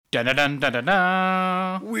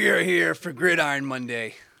Da-da-dun-da-da-da. We're here for Gridiron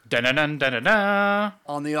Monday Da-da-dun-da-da-da.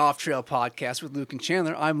 on the Off Trail podcast with Luke and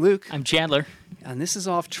Chandler. I'm Luke, I'm Chandler. and this is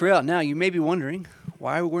Off Trail. Now, you may be wondering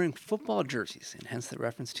why we're wearing football jerseys, and hence the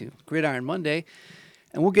reference to Gridiron Monday,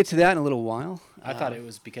 and we'll get to that in a little while. I thought it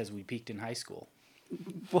was because we peaked in high school.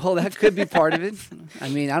 Well, that could be part of it. I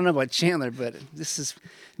mean, I don't know about Chandler, but this is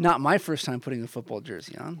not my first time putting a football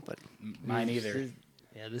jersey on, but Mine either.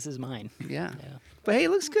 This is mine. yeah. But hey,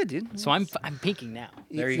 it looks good, dude. So I'm peaking now.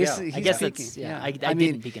 There you This- go. he's I guess peaking, that's yeah. yeah. I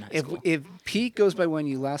mean, didn't peak in high school. If peak goes by when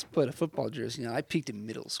you last put a football jersey on, I peaked in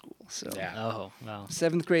middle school. So Yeah. Oh wow.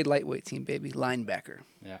 7th grade lightweight team, baby, linebacker.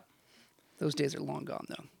 Yeah. Those days are long gone,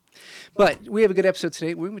 though. But we have a good episode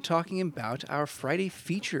today. We're going to be talking about our Friday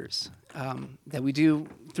features that we do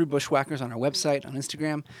through Bushwhackers on our website, on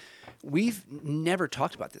Instagram. We've never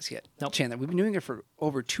talked about this yet, Nope. Chandler. We've been doing it for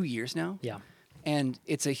over 2 years now. Yeah. And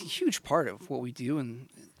it's a huge part of what we do and,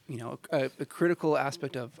 you know, a critical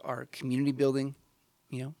aspect of our community building,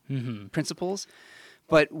 you know, principles.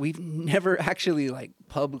 But we've never actually, like,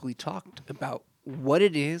 publicly talked about what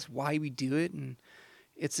it is, why we do it, and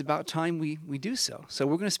it's about time we do so. So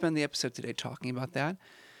we're going to spend the episode today talking about that.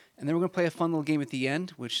 And then we're going to play a fun little game at the end,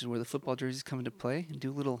 which is where the football jerseys come into play, and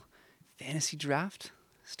do a little fantasy draft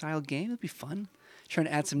style game. It'll be fun. Trying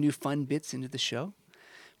to add some new fun bits into the show.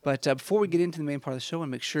 But before we get into the main part of the show, I want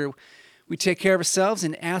to make sure we take care of ourselves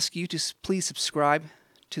and ask you to please subscribe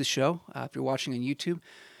to the show. If you're watching on YouTube,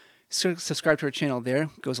 subscribe to our channel there.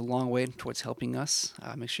 It goes a long way towards helping us.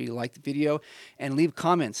 Make sure you like the video and leave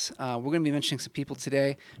comments. We're going to be mentioning some people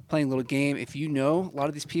today, playing a little game. If you know a lot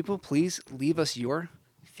of these people, please leave us your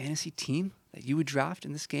fantasy team that you would draft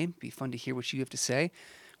in this game. It'd be fun to hear what you have to say.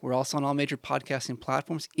 We're also on all major podcasting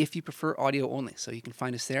platforms if you prefer audio only, so you can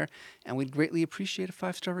find us there. And we'd greatly appreciate a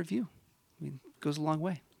 5-star review. I mean, it goes a long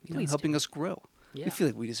way, you know, Please helping us grow. Yeah. We feel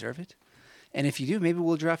like we deserve it. And if you do, maybe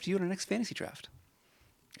we'll draft you in our next fantasy draft.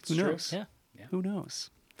 Who true. knows? Yeah. Who knows?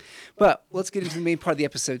 But let's get into the main part of the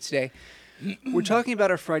episode today. We're talking about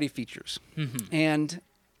our Friday features. And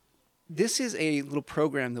this is a little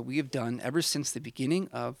program that we have done ever since the beginning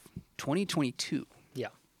of 2022, Yeah.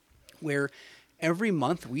 where every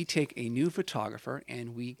month we take a new photographer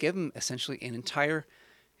and we give them essentially an entire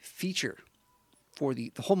feature for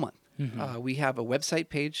the whole month. We have a website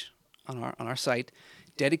page on our site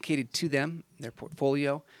dedicated to them, their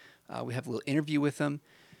portfolio. We have a little interview with them.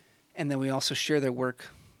 And then we also share their work,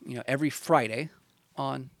 you know, every Friday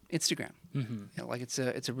on Instagram. You know, like it's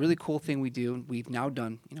a really cool thing we do. We've now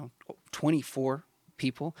done, you know, 24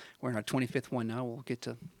 people. We're in our 25th one now. We'll get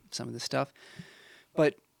to some of this stuff.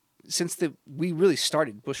 But since we really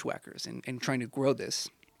started Bushwhackers and trying to grow this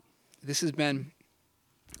has been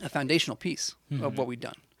a foundational piece of what we've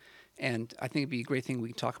done. And I think it'd be a great thing we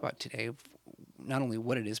can talk about today, of not only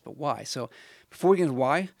what it is, but why. So before we get into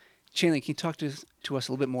why, Chandler, can you talk to us a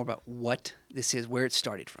little bit more about what this is, where it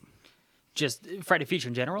started from? Just Friday feature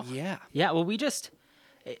in general? Yeah. Yeah, well,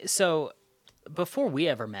 so before we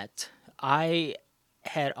ever met, I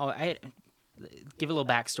had give a little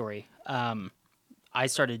backstory. I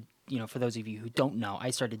started, you know, for those of you who don't know,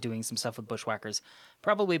 I started doing some stuff with Bushwhackers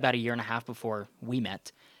probably about a year and a half before we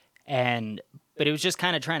met. But it was just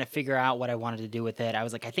kind of trying to figure out what I wanted to do with it. I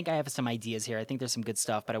was like, I think I have some ideas here. I think there's some good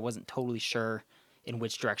stuff, but I wasn't totally sure in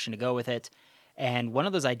which direction to go with it. And one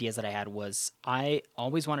of those ideas that I had was I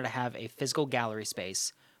always wanted to have a physical gallery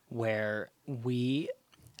space where we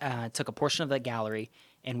took a portion of that gallery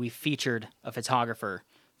and we featured a photographer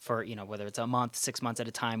for, you know, whether it's a month, 6 months at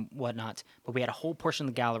a time, whatnot. But we had a whole portion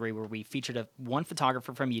of the gallery where we featured one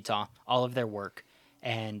photographer from Utah, all of their work.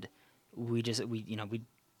 And we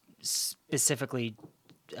specifically,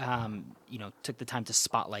 took the time to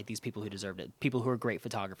spotlight these people who deserved it, people who are great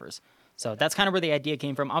photographers. So that's kind of where the idea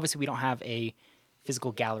came from. Obviously, we don't have a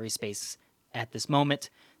physical gallery space at this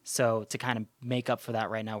moment. So to kind of make up for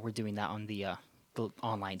that right now, we're doing that on the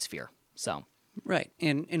online sphere. So Right.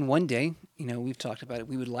 And one day, you know, we've talked about it,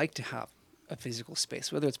 we would like to have a physical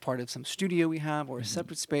space, whether it's part of some studio we have or a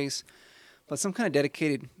separate space, but some kind of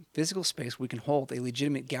dedicated physical space we can hold a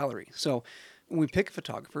legitimate gallery. So when we pick a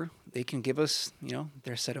photographer, they can give us, you know,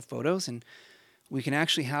 their set of photos, and we can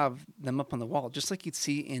actually have them up on the wall, just like you'd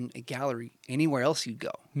see in a gallery anywhere else you'd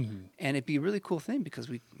go. And it'd be a really cool thing because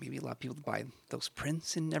we maybe allow people to buy those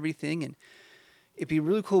prints and everything, and it'd be a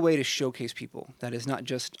really cool way to showcase people that is not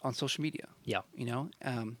just on social media. yeah, You know,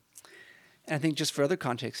 and I think just for other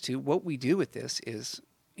context too, what we do with this is,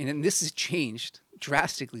 and this has changed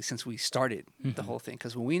drastically since we started the whole thing.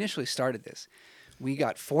 Because when we initially started this, we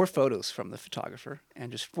got 4 photos from the photographer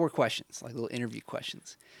and just 4 questions, like little interview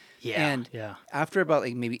questions. And after about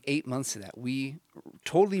like maybe 8 months of that, we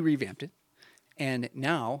totally revamped it. And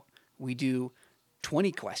now we do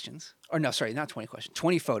 20 questions. Or no, sorry, not 20 questions,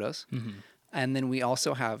 20 photos. And then we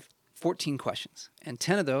also have 14 questions. And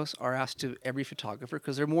 10 of those are asked to every photographer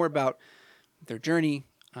because they're more about their journey,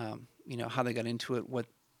 how they got into it, what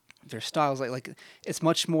their style's like. Like, it's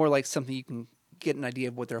much more like something you can get an idea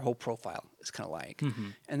of what their whole profile is kind of like.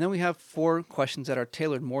 And then we have 4 questions that are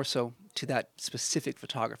tailored more so to that specific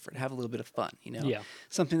photographer to have a little bit of fun,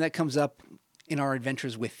 something that comes up in our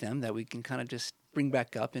adventures with them that we can kind of just bring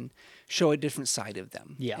back up and show a different side of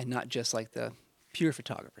them, and not just like the pure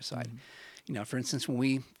photographer side. For instance, when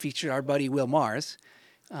we featured our buddy Will Mars,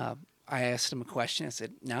 I asked him a question. I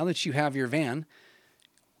said, now that you have your van,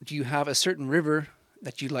 do you have a certain river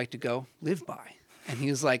that you'd like to go live by? And he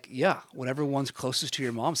was like, yeah, whatever one's closest to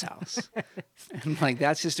your mom's house. And like,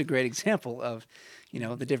 that's just a great example of,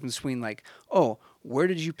 the difference between like, oh, where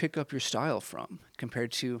did you pick up your style from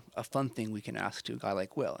compared to a fun thing we can ask to a guy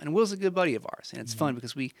like Will. And Will's a good buddy of ours. And it's fun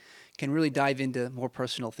because we can really dive into more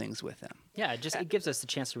personal things with them. Yeah, it gives us the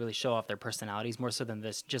chance to really show off their personalities more so than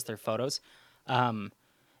just their photos.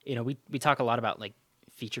 We talk a lot about like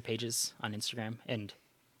feature pages on Instagram, and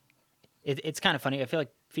it's kind of funny. I feel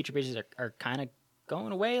like feature pages are kind of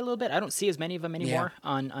going away a little bit. I don't see as many of them anymore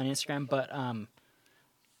on Instagram, but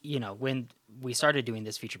when we started doing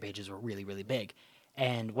this, feature pages were really, really big.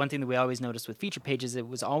 And one thing that we always noticed with feature pages, it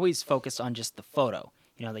was always focused on just the photo.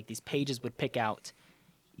 Like these pages would pick out,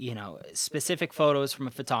 specific photos from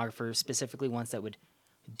a photographer, specifically ones that would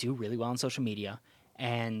do really well on social media.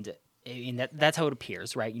 And that's how it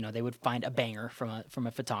appears, right? They would find a banger from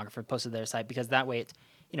a photographer posted to their site, because that way it,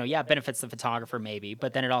 it benefits the photographer maybe,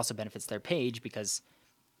 but then it also benefits their page because,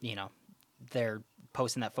 they're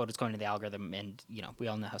posting that photo, it's going to the algorithm, and, we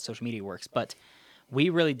all know how social media works. But we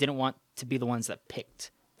really didn't want to be the ones that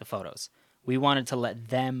picked the photos. We wanted to let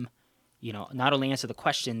them, not only answer the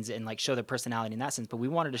questions and like show their personality in that sense, but we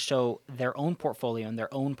wanted to show their own portfolio and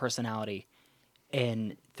their own personality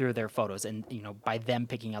through their photos, and by them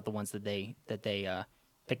picking out the ones that they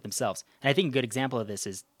pick themselves. And I think a good example of this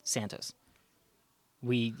is Santos.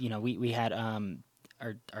 We had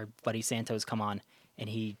our buddy Santos come on, and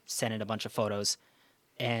he sent in a bunch of photos,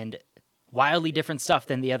 and wildly different stuff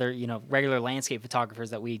than the other regular landscape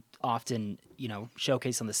photographers that we often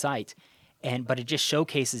showcase on the site, but it just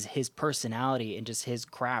showcases his personality and just his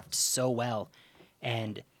craft so well.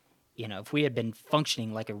 And if we had been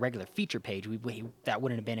functioning like a regular feature page, that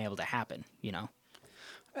wouldn't have been able to happen.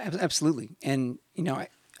 Absolutely. And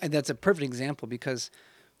that's a perfect example, because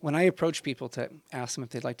when I approach people to ask them if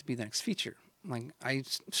they'd like to be the next feature, like I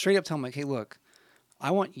straight up tell them like, hey, look, I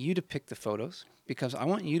want you to pick the photos because I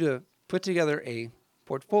want you to put together a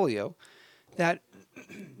portfolio that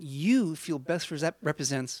you feel best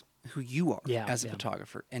represents who you are as a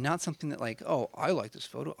photographer, and not something that like, oh, I like this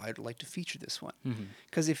photo, I'd like to feature this one.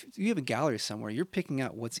 Because if you have a gallery somewhere, you're picking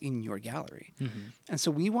out what's in your gallery. And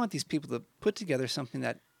so we want these people to put together something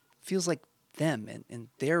that feels like them and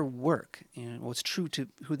their work, what's true to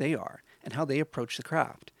who they are and how they approach the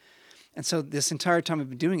craft. And so this entire time we've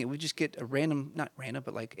been doing it, we just get not random,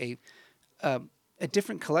 but like a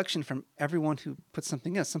different collection from everyone who puts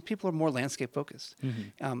something in. Some people are more landscape focused.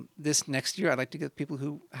 This next year, I'd like to get people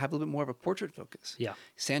who have a little bit more of a portrait focus. Yeah.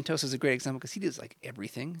 Santos is a great example because he does like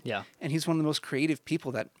everything. Yeah. And he's one of the most creative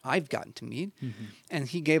people that I've gotten to meet. And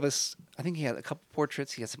he gave us, I think he had a couple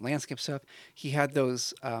portraits. He had some landscape stuff. He had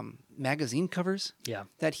those magazine covers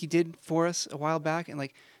that he did for us a while back. And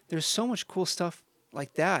like, there's so much cool stuff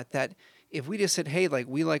like that if we just said, hey, like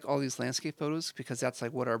we like all these landscape photos because that's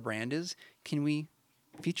like what our brand is, can we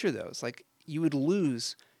feature those? Like, you would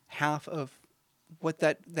lose half of what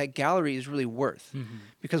that gallery is really worth.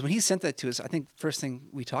 Because when he sent that to us, I think first thing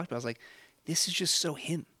we talked about was like, this is just so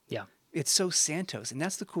him. Yeah. It's so Santos. And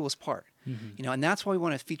that's the coolest part. And that's why we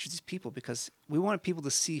want to feature these people, because we want people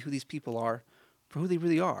to see who these people are for who they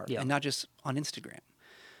really are, and not just on Instagram.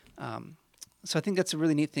 So I think that's a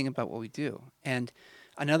really neat thing about what we do. And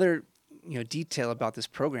another detail about this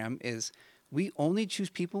program is we only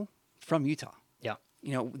choose people from Utah. Yeah.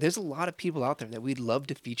 There's a lot of people out there that we'd love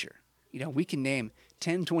to feature. We can name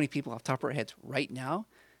 10, 20 people off the top of our heads right now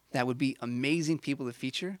that would be amazing people to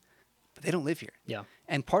feature, but they don't live here. Yeah.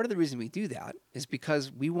 And part of the reason we do that is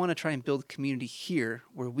because we want to try and build a community here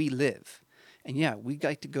where we live. And yeah, we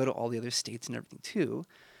like to go to all the other states and everything too,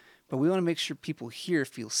 but we want to make sure people here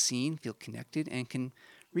feel seen, feel connected, and can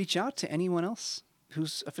reach out to anyone else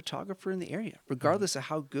who's a photographer in the area, regardless of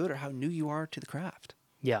how good or how new you are to the craft.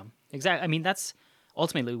 Yeah, exactly. I mean, that's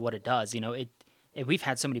ultimately what it does. We've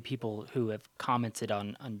had so many people who have commented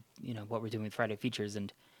on what we're doing with Friday Features,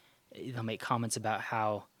 and they'll make comments about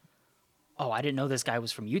how, oh, I didn't know this guy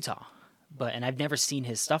was from Utah, and I've never seen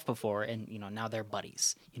his stuff before, and now they're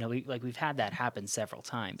buddies. We've had that happen several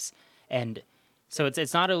times, and so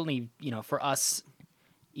it's not only for us,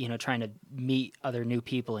 trying to meet other new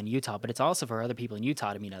people in Utah, but it's also for other people in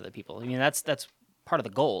Utah to meet other people. I mean, that's part of the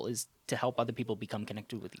goal, is to help other people become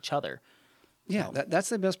connected with each other. Yeah, So, that's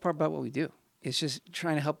the best part about what we do. It's just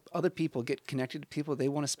trying to help other people get connected to people they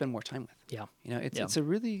want to spend more time with. yeah, It's a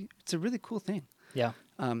really cool thing. yeah,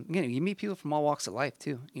 Again, you meet people from all walks of life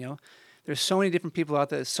too. There's so many different people out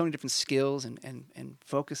there. There's so many different skills and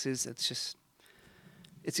focuses. It's just,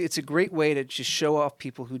 it's a great way to just show off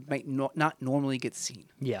people who might not normally get seen.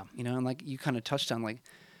 yeah, And like you kind of touched on, like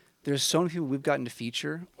there's so many people we've gotten to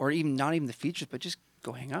feature, or even not even the features, but just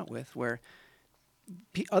go hang out with, where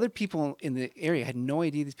other people in the area had no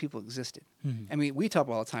idea these people existed. Mm-hmm. I mean, we talk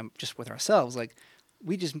all the time just with ourselves, like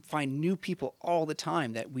we just find new people all the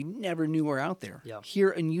time that we never knew were out there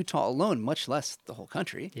here in Utah alone, much less the whole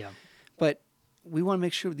country. Yeah. But we want to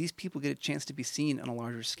make sure these people get a chance to be seen on a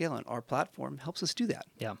larger scale, and our platform helps us do that.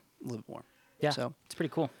 Yeah. A little bit more. Yeah. So it's pretty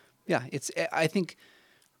cool. yeah, I think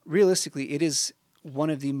realistically, it is one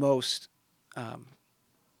of the most,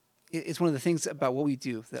 it's one of the things about what we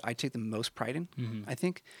do that I take the most pride in. Mm-hmm. I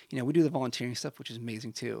think, we do the volunteering stuff, which is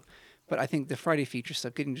amazing too. But I think the Friday feature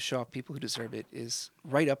stuff, getting to show off people who deserve it, is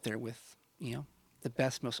right up there with, the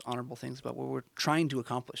best, most honorable things about what we're trying to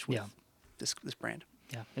accomplish with this brand.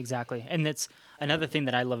 Yeah, exactly. And that's another thing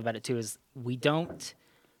that I love about it too, is we don't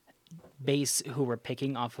base who we're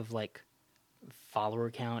picking off of like follower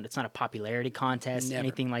count. It's not a popularity contest, Never.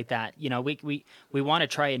 anything like that. We want to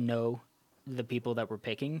try and know the people that we're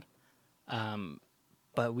picking,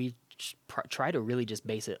 but we try to really just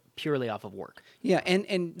base it purely off of work. Yeah,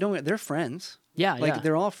 and no, they're friends. Yeah, like yeah.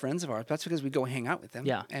 they're all friends of ours. That's because we go hang out with them.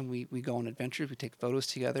 Yeah. And we go on adventures. We take photos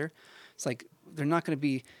together. It's like they're not going to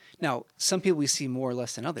be. Now, some people we see more or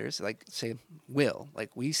less than others. Like say Will.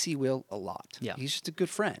 Like we see Will a lot. Yeah. He's just a good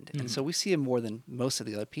friend, Mm-hmm. and so we see him more than most of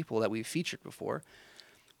the other people that we've featured before.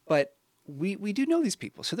 But we do know these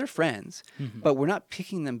people, so they're friends. Mm-hmm. But we're not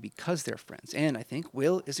picking them because they're friends. And I think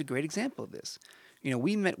Will is a great example of this.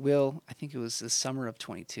 We met Will, I think it was the summer of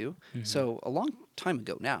 22. Mm-hmm. So a long time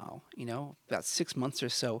ago now, about 6 months or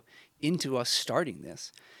so into us starting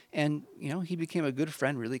this. And, he became a good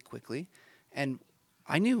friend really quickly. And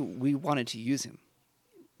I knew we wanted to use him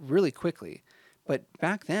really quickly. But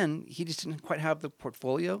back then, he just didn't quite have the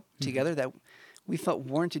portfolio together that we felt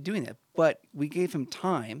warranted doing that. But we gave him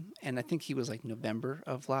time. And I think he was like November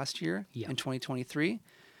of last year in 2023.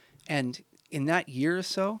 And in that year or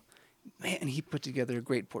so, man, he put together a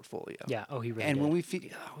great portfolio. Yeah. Oh, he really and did. when we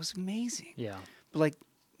it was amazing. Yeah. But like,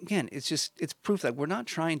 again, it's proof that we're not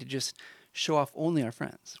trying to just show off only our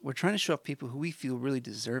friends. We're trying to show off people who we feel really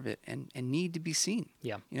deserve it and need to be seen.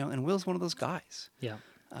 Yeah. And Will's one of those guys. Yeah.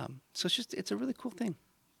 So it's a really cool thing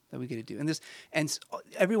that we get to do. And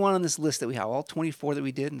everyone on this list that we have, all 24 that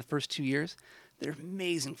we did in the first 2 years, they're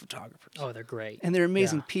amazing photographers. Oh, they're great. And they're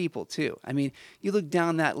amazing Yeah. people too. I mean, you look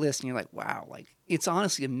down that list and you're like, wow, like it's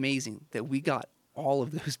honestly amazing that we got all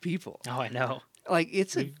of those people. Oh, I know. Like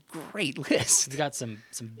it's a great list. We've got some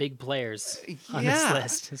big players on Yeah.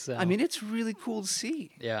 this list. So. I mean, it's really cool to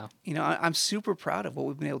see. yeah. I'm super proud of what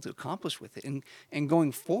we've been able to accomplish with it. And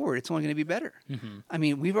going forward, it's only going to be better. Mm-hmm. I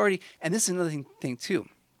mean, we've already, and this is another thing too,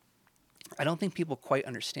 I don't think people quite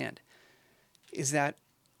understand, is that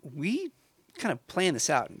we kind of plan this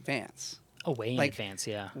out in advance. Oh, way in Like, advance,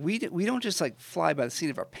 yeah. We don't just like fly by the seat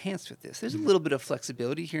of our pants with this. There's a little bit of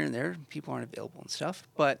flexibility here and there. People aren't available and stuff,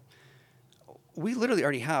 but we literally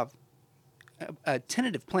already have a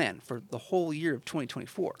tentative plan for the whole year of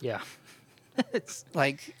 2024. Yeah. It's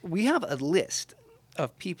Like we have a list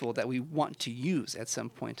of people that we want to use at some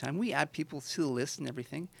point in time. We add people to the list and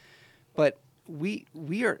everything, but we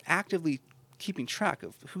are actively keeping track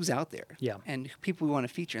of who's out there Yeah. and people we want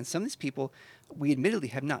to feature. And some of these people we admittedly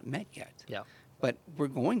have not met yet. yeah. But we're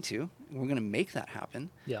going to make that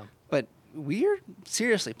happen. Yeah. But we're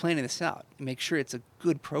seriously planning this out and make sure it's a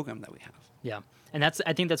good program that we have. Yeah. And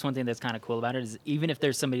I think that's one thing that's kind of cool about it, is even if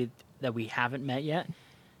there's somebody that we haven't met yet,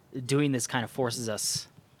 doing this kind of forces us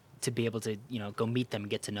to be able to, go meet them,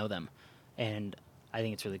 get to know them. And I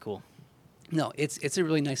think it's really cool. No, it's a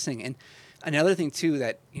really nice thing. And another thing too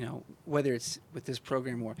that, whether it's with this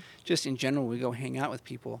program or just in general, we go hang out with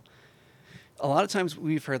people. A lot of times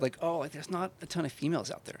we've heard like, oh, like, there's not a ton of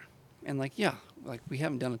females out there. And like, yeah, like we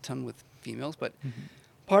haven't done a ton with females, but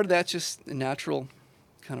part of that's just a natural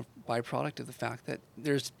kind of byproduct of the fact that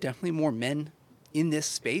there's definitely more men in this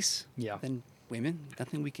space Yeah. than women.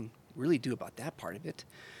 Nothing we can really do about that part of it.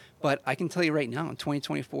 But I can tell you right now, in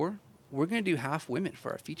 2024, we're going to do half women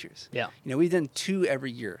for our features. Yeah. We've done 2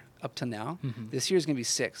 every year up till now. Mm-hmm. This year is going to be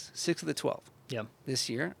 6. 6 of the 12 Yeah. this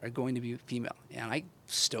year are going to be female. And I'm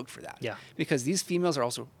stoked for that. Yeah. Because these females are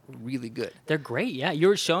also really good. They're great. Yeah. You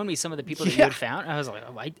were showing me some of the people that you had found. I was like,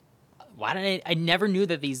 oh, why did I never knew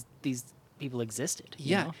that these people existed.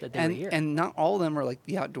 That they were here. And not all of them are like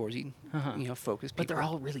the outdoorsy, focused people. But they're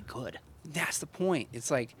all really good. That's the point.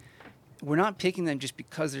 It's like, we're not picking them just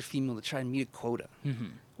because they're female to try and meet a quota. Mm-hmm.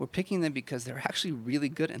 We're picking them because they're actually really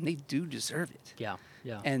good and they do deserve it. Yeah.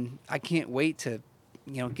 Yeah. And I can't wait to,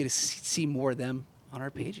 get to see more of them on our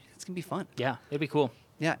page. It's going to be fun. Yeah. It'd be cool.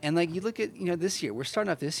 Yeah. And like you look at, this year, we're starting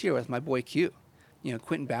off this year with my boy Q,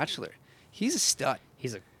 Quentin Batchelor. He's a stud.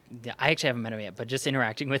 I actually haven't met him yet, but just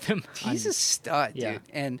interacting with him. He's a stud, Yeah. dude.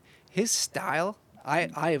 And his style,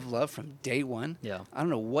 I have loved from day one. Yeah. I don't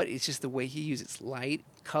know what, it's just the way he uses light,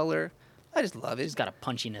 color. I just love it. He's got a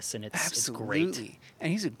punchiness, and it's Absolutely. great.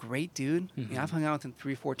 And he's a great dude. Mm-hmm. I've hung out with him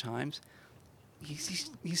 3 or 4 times. He's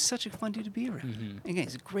such a fun dude to be around. Mm-hmm. Again,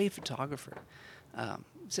 he's a great photographer.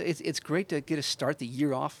 So it's great to get to start the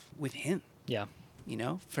year off with him, Yeah.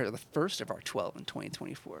 for the first of our 12 in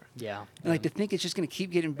 2024. Yeah. And like to think it's just going to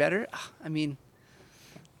keep getting better. I mean,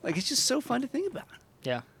 like it's just so fun to think about.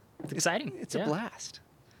 Yeah. It's exciting. It's Yeah. a blast.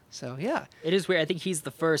 So yeah. It is weird. I think he's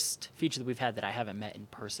the first feature that we've had that I haven't met in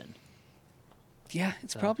person. Yeah,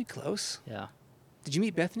 it's So. probably close. Yeah. Did you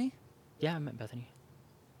meet Bethany? Yeah, I met Bethany.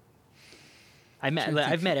 Trying to I've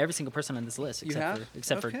think. met every single person on this list You except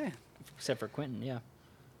have? for Okay. except for Quentin. Yeah.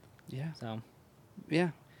 Yeah. So Yeah.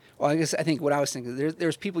 Well, I think what I was thinking,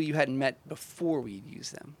 there's people you hadn't met before we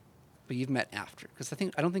used them, but you've met after. Because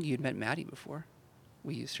I don't think you'd met Maddie before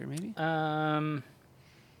we used her, maybe.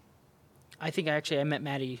 I think I met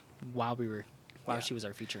Maddie while Yeah. she was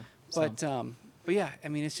our feature. So, But yeah, I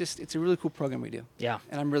mean, it's a really cool program we do. yeah.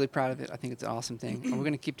 And I'm really proud of it. I think it's an awesome thing, and we're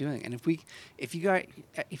gonna keep doing it. And if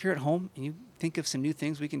you're at home and you think of some new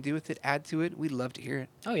things we can do with it, add to it, we'd love to hear it.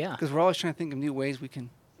 Oh yeah. Because we're always trying to think of new ways we can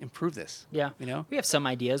improve this. Yeah. We have some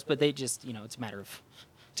ideas, but they just it's a matter of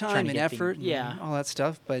trying Time to and get effort, things- yeah. and all that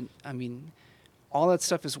stuff. But I mean, all that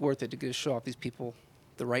stuff is worth it to get to show off these people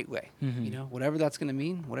the right way. Mhm. Whatever that's gonna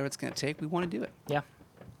mean, whatever it's gonna take, we want to do it. Yeah.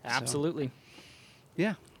 Absolutely.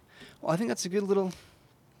 Yeah. Well, I think that's a good little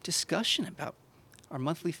discussion about our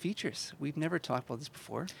monthly features. We've never talked about this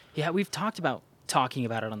before. Yeah, we've talking about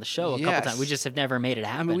it on the show a couple Yes. times. We just have never made it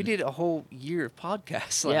happen. I mean, we did a whole year of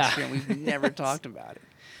podcasts last Yeah. year, and we've never talked about it.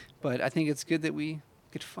 But I think it's good that we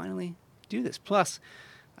could finally do this. Plus,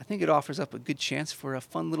 I think it offers up a good chance for a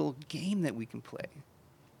fun little game that we can play.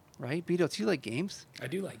 Right? Beto, do you like games? I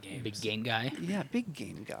do like games. Big game guy. Yeah, big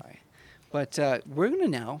game guy. But we're going to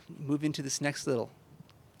now move into this next little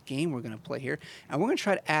game we're going to play here. And we're going to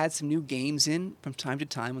try to add some new games in from time to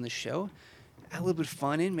time on the show. Add a little bit of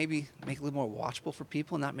fun in, maybe make it a little more watchable for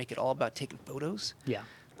people, not make it all about taking photos. Yeah.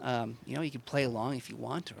 You can play along if you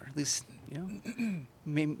want, or at least,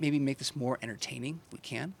 maybe make this more entertaining if we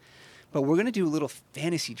can. But we're going to do a little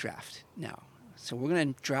fantasy draft now. So we're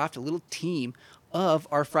going to draft a little team of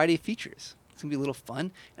our Friday features. It's going to be a little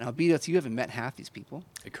fun. And I'll be honest, you haven't met half these people,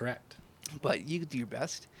 Correct. but you could do your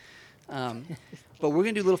best. But we're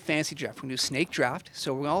going to do a little fantasy draft. We're going to do a snake draft.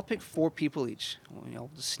 So we're going to all pick 4 people each. We'll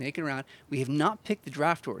just snake it around. We have not picked the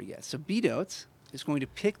draft order yet. So Bedots is going to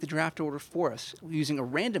pick the draft order for us using a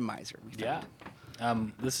randomizer. We Yeah.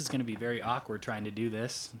 found. This is going to be very awkward trying to do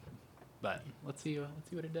this, but let's see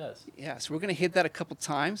what it does. Yeah, so we're going to hit that a couple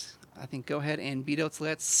times. I think go ahead and Bedots,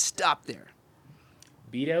 let's stop there.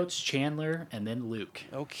 Beatouts, Chandler, and then Luke.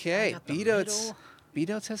 Okay, I got the Bedots.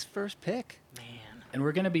 middle. Bedots has first pick. Man. And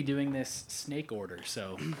we're going to be doing this snake order,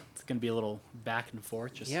 so it's going to be a little back and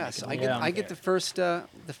forth. Just Yeah, make so it I a get little I get the first bend.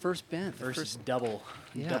 The first double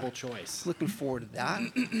Yeah. choice. Looking forward to that.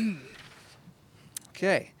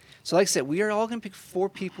 Okay, so like I said, we are all going to pick 4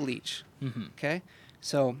 people each. Mm-hmm. Okay,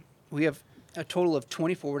 so we have a total of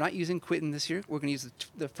 24. We're not using Quitten this year. We're going to use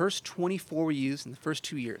the first 24 we used in the first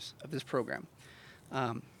 2 years of this program.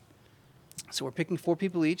 So we're picking 4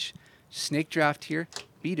 people each. Snake draft here.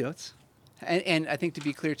 Bedots. And I think to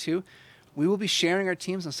be clear too, we will be sharing our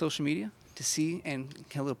teams on social media to see and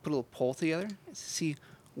kind of put a little poll together to see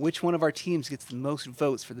which one of our teams gets the most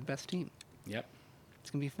votes for the best team. Yep. It's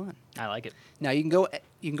gonna be fun. I like it. Now you can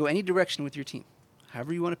go any direction with your team.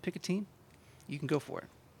 However you want to pick a team, you can go for it.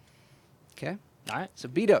 Okay. All right. So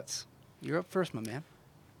Bedots, you're up first, my man.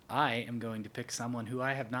 I am going to pick someone who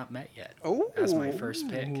I have not met yet Oh, as my first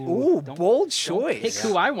pick. Ooh, Don't- bold Don't choice. pick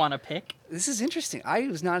who I want to pick. This is interesting. I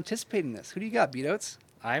was not anticipating this. Who do you got, Bedots?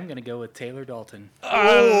 I'm going to go with Taylor Dalton.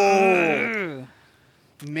 Oh,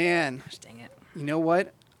 man. Dang it. You know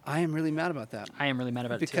what? I am really mad about that I am really mad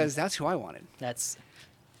about it because too. that's who I wanted. That's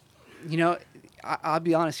You know, I'll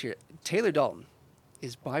be honest here. Taylor Dalton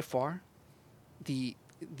is by far the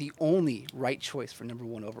only right choice for number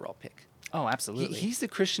 1 overall pick. absolutely. He's the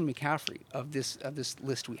Christian McCaffrey of this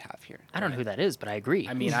list we have here. I don't know who that is, but I agree.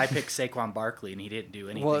 I mean, I picked Saquon Barkley, and he didn't do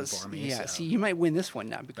anything Well, for me. yeah. So. See, you might win this one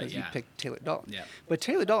now because you yeah. picked Taylor Dalton. Yeah. But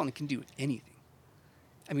Taylor Dalton can do anything.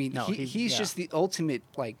 I mean, No, he's yeah. just the ultimate,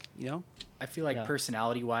 like, I feel like Yeah.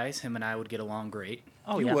 personality-wise, him and I would get along great.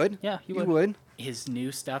 oh, you yeah. would. Yeah, you You would. would. His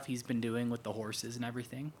new stuff he's been doing with the horses and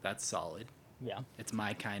everything, that's solid. Yeah. It's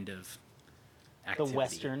my kind of The activity.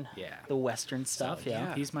 Western. Yeah. The Western So, stuff.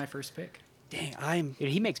 Yeah. He's my first pick. Dang, I'm Dude,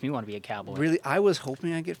 he makes me want to be a cowboy. really. I was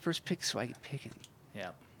hoping I'd get first pick so I could pick him.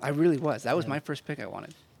 Yeah. I really was. That was Yeah. my first pick I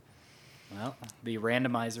wanted. Well, the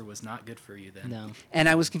randomizer was not good for you then. No. And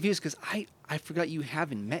I was confused because I forgot you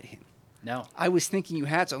haven't met him. No. I was thinking you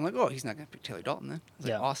had, so I'm like, oh, he's not going to pick Taylor Dalton then. I was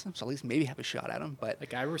Yeah. like, awesome. So at least maybe have a shot at him. But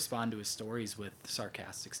Like, I respond to his stories with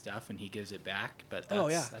sarcastic stuff, and he gives it back, but that's, Oh,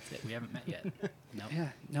 yeah. that's it. We haven't met yet. No. yeah,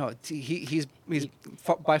 no, he's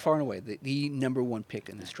by far and away the number 1 pick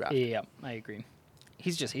in this draft. Yeah, I agree.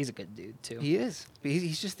 He's a good dude too. He is.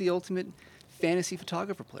 He's just the ultimate fantasy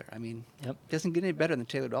photographer player. I mean, Yep. doesn't get any better than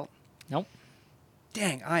Taylor Dalton. Nope.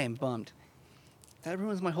 Dang, I am bummed. That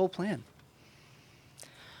ruins my whole plan.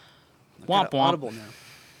 I've Womp got an womp. audible now.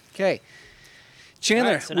 Okay. Chandler,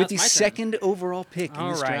 All right, so now with the it's my turn. 2nd overall pick in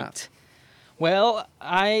All this right. draft. Well,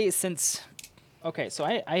 so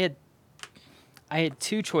I had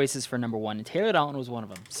 2 choices for number 1, and Taylor Dalton was one of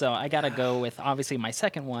them. So I got to go with obviously my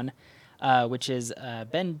second one, which is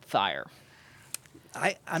Ben Thayer.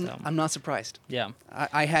 I'm not surprised. Yeah.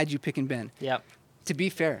 I had you picking Ben. Yep. To be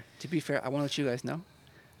fair, I want to let you guys know,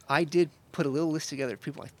 I did put a little list together of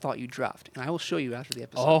people I thought you'd draft, and I will show you after the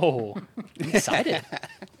episode. Oh, I'm excited.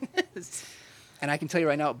 And I can tell you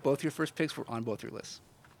right now, both your first picks were on both your lists.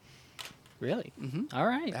 Really? Mhm. All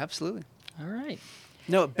right. Absolutely. All right.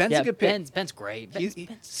 No, Ben's Yeah, a good pick. Ben's great. He's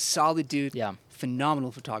solid dude. Yeah.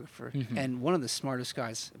 Phenomenal photographer, Mhm. and one of the smartest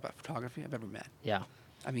guys about photography I've ever met. Yeah.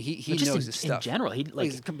 I mean, he But just knows in, his stuff. in general, he Well,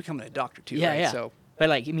 like he's becoming a doctor too. yeah, right? yeah. So But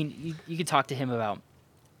like, I mean, you could talk to him about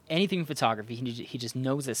anything in photography. He just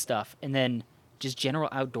knows his stuff, and then just general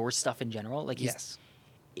outdoor stuff in general. Like yes,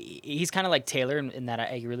 he's kind of like Taylor in that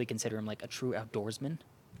I really consider him like a true outdoorsman,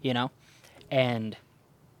 you know, and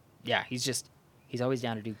yeah, he's always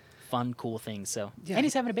down to do fun, cool things. So Yeah. and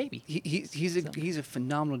he's having a baby. he's a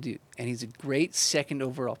phenomenal dude, and he's a great 2nd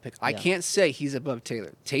overall pick. I Yeah. can't say he's above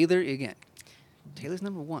Taylor. Taylor again. Taylor's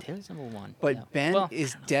number 1. Taylor's number 1, But yeah. Ben Well,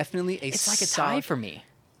 is definitely a it's like a solid- tie for me.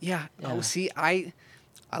 Yeah. Yeah. Oh, see, I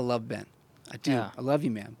love Ben. I do. Yeah. I love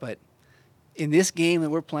you, man. But in this game that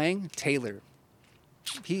we're playing, Taylor,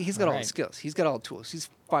 he's got all the Alright. skills. He's got all the tools. He's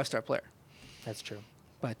a 5-star player. That's true.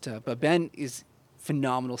 But Ben is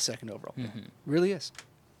phenomenal 2nd overall pick. Mhm. Really is.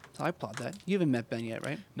 So I applaud that. You haven't met Ben yet,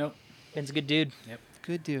 right? Nope. Ben's a good dude. Yep.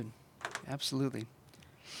 Good dude. Absolutely.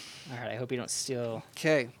 All right, I hope you don't steal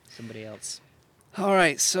Okay. somebody else. All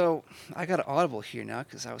right. So I got an audible here now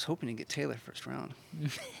because I was hoping to get Taylor first round.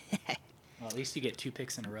 Well, at least you get 2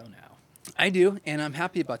 picks in a row now. I do, and I'm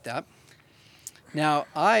happy about that. Now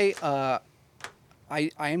I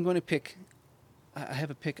am going to pick. I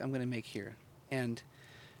have a pick I'm going to make here, and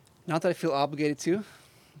not that I feel obligated to,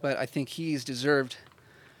 but I think he's deserved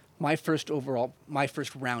my first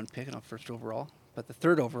round pick, not first overall, but the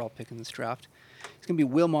 3rd overall pick in this draft. It's going to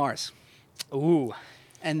be Will Mars, Ooh,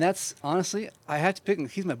 and that's honestly I had to pick him.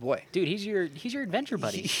 He's my boy. dude, he's your adventure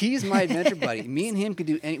buddy. He's my adventure buddy. Me and him could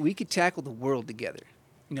do we could tackle the world together.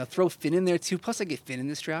 You know, throw Finn in there too. Plus, I get Finn in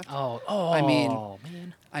this draft. Oh,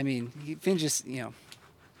 man. I mean, Finn just,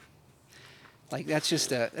 like that's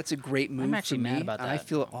a great move actually for me. mad about and I that.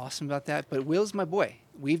 feel awesome about that. But Will's my boy.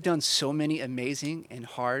 We've done so many amazing and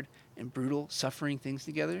hard and brutal, suffering things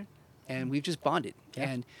together, and we've just bonded. Yeah.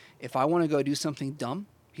 And if I want to go do something dumb,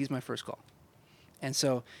 he's my first call. And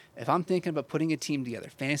so, if I'm thinking about putting a team together,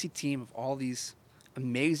 fantasy team of all these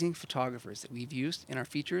amazing photographers that we've used in our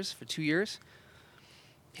features for 2 years,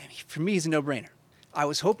 for me, he's a no-brainer. I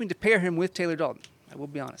was hoping to pair him with Taylor Dalton. I will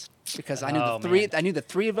be honest, because I knew Oh, the three. man. I knew the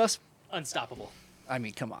 3 of us. Unstoppable. I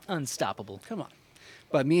mean, come on, Unstoppable. come on.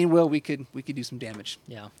 But me and Will, we could do some damage,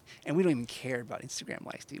 Yeah. and we don't even care about Instagram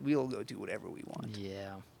likes, dude. We'll go do whatever we want.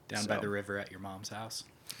 Yeah. Down by So- the river at your mom's house.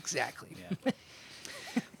 Exactly. Yeah.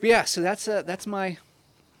 But yeah, so that's my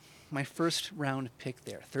first round pick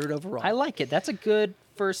there, 3rd overall. I like it. That's a good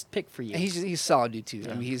first pick for you. And he's a solid dude too.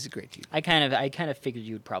 Yeah. I mean, he's a great dude. I kind of figured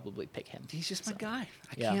you'd probably pick him. He's just my So, guy.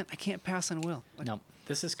 yeah. I can't pass on Will. Like, No.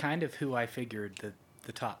 This is kind of who I figured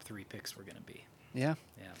the top 3 picks were going to be. Yeah.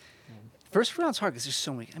 Yeah. First round's hard because there's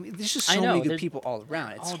so many. I mean, there's just I so know, many good they're people all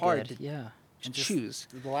around. It's All hard good, to yeah. And just choose.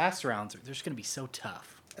 The last rounds, they're just going to be so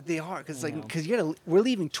tough. They are because I know. we're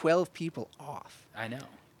leaving 12 people off, I know.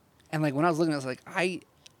 and like when I was looking, I was like, I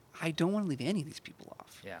don't want to leave any of these people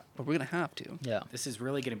off. Yeah. But we're gonna have to. Yeah. This is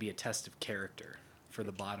really going to be a test of character for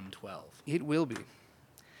the bottom 12. It will be.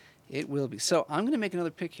 It will be. So I'm gonna make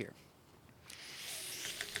another pick here.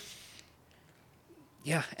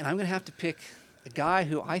 Yeah, and I'm gonna have to pick a guy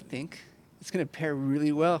who I think is gonna pair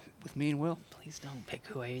really well with me and Will. Please don't pick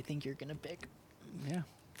who I think you're gonna pick. Yeah.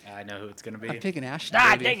 I know who it's going to be. I'm picking Ashton.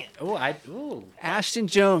 Ah, baby. dang it! Ooh. Ashton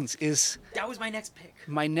Jones is That was my next pick.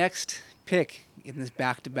 my next pick in this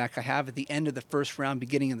back-to-back I have at the end of the first round,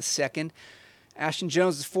 beginning of the second. Ashton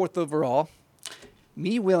Jones is 4th overall.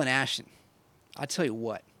 Me, Will, and Ashton. I'll tell you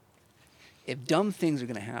what. If dumb things are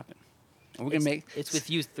going to happen, and we're going to make... It's with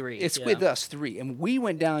you three. It's yeah. with us three. And we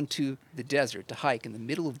went down to the desert to hike in the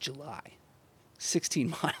middle of July. 16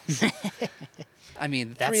 miles. I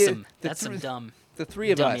mean, That's some dumb. The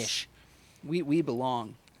three of dumbish. us, we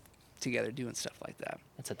belong together doing stuff like that.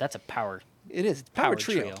 That's a power. It is. Power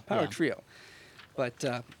trio. Power yeah. trio. But,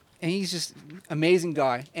 and he's just amazing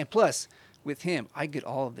guy. And plus, with him, I get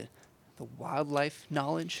all of the wildlife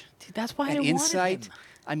knowledge Dude, that's why I and wanted insight. him.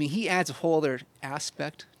 I mean, he adds a whole other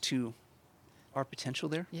aspect to our potential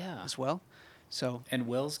there Yeah. as well. So, And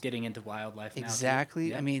Will's getting into wildlife now. too. exactly.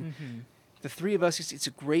 Yeah. I mean, the three of us, it's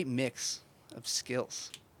a great mix of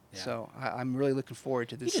skills. Yeah. So I'm really looking forward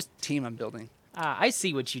to this just- team I'm building. I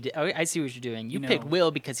see what you did. I see what you're doing. You You pick know-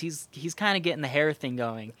 Will because he's kind of getting the hair thing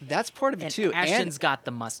going. That's part of it And too. Ashton's And got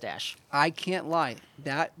the mustache. I can't lie,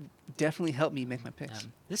 that definitely helped me make my picks.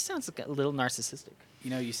 This sounds like a little narcissistic.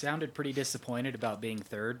 You sounded pretty disappointed about being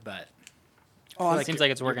third, but Oh, I'm, Seems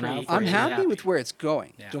like it's you're working pretty- out for I'm you. happy with where it's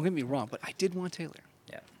going. Yeah. Don't get me wrong, but I did want Taylor.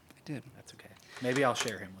 yeah, I did. that's okay. Maybe I'll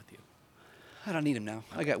share him with you. I don't need him now.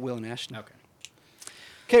 I got Will and Ashton. Okay.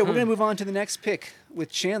 Okay, we're gonna move on to the next pick with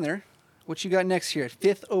Chandler. What you got next here?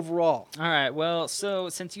 5th overall. All right. Well, so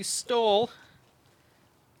since you stole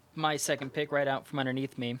my second pick right out from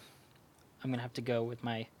underneath me, I'm gonna have to go with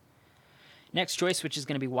my next choice, which is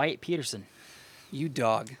gonna be Wyatt Peterson. You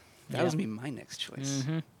dog. That Yeah. was gonna be my next choice.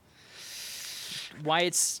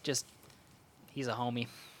 Wyatt's he's a homie.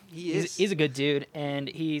 He is. He's a good dude, and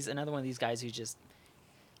he's another one of these guys who's just.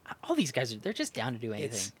 All these guys they're just down to do anything.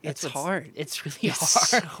 It's That's what's- hard. It's really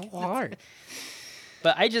It's hard. so hard.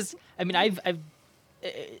 But I've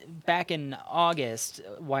back in August,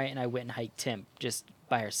 Wyatt and I went and hiked Timp just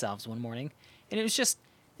by ourselves one morning, and it's just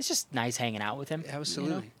nice hanging out with him.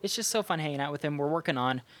 Absolutely. It's just so fun hanging out with him. We're working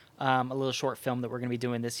on a little short film that we're going to be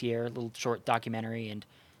doing this year, a little short documentary, and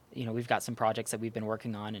we've got some projects that we've been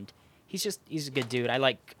working on, and he's a good dude.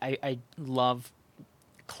 I love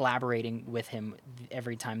collaborating with him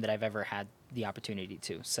every time that I've ever had the opportunity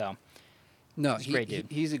to. So No, He's a great dude.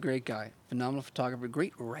 he's a great guy. Phenomenal photographer,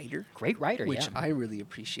 great writer, great writer, which yeah. I really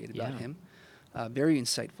appreciate about Yeah. him. Very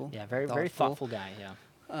insightful. Yeah, very thoughtful guy.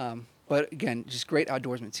 Yeah. But again, just great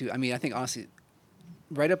outdoorsman too. I mean, I think honestly,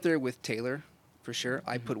 right up there with Taylor, for sure.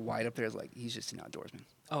 I put White up there as like he's just an outdoorsman.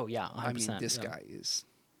 Oh yeah, 100%. I mean, this yeah. guy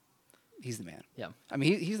he's the man. Yeah. I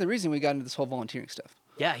mean, he's the reason we got into this whole volunteering stuff.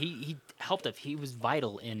 Yeah, he helped us. He was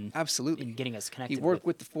vital in Absolutely. getting us connected. He worked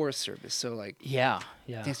with the Forest Service, so like, Yeah.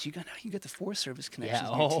 yes, you got the Forest Service connections.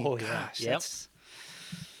 Yeah. in your team. Oh, yeah. Gosh, Yep. that's.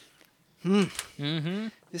 Mm-hmm.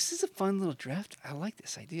 This is a fun little draft. I like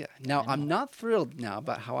this idea. Now, I'm not thrilled now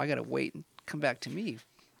about how I got to wait and come back to me.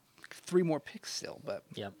 3 more picks still, but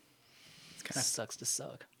Yep. It's kind of Sucks to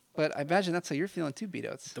suck. I imagine that's how you're feeling too,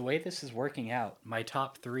 Beatos. the way this is working out. My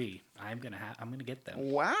top 3, I'm gonna get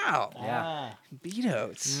them. Wow, Yeah.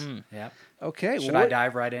 Beatos. Mm. Yep. Okay, Should well, I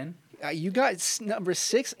dive right in? you got number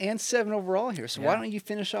 6 and 7 overall here. So why Yeah. don't you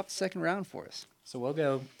finish off the second round for us? So we'll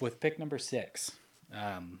go with pick number 6.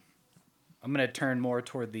 I'm gonna turn more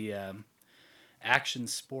toward the action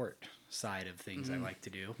sport side of things I like to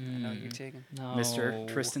do. I know you're taking. No.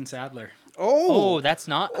 Mr. Tristan Sadler. Oh, that's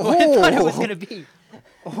not what I thought it was Oh. gonna be.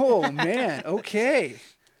 Oh man, okay.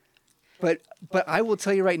 But I will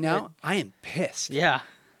tell you right now, I am pissed. Yeah,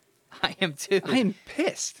 I am too. I am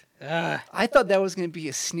pissed. I thought that was going to be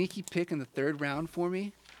a sneaky pick in the 3rd round for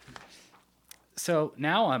me. So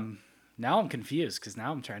now I'm confused because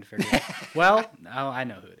now I'm trying to figure out. Well, I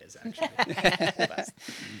know who it is actually. But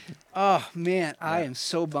Oh man, I am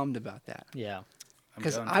so bummed about that Yeah. I'm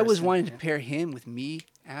because going I was Tristan. wanting to pair him with me,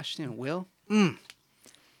 Ashton, and Will.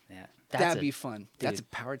 Yeah. That'd be fun. That's a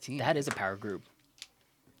dude, power team. That is a power group.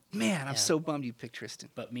 Man, I'm Yeah. so bummed you picked Tristan.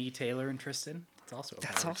 But me, Taylor, and Tristan. It's also a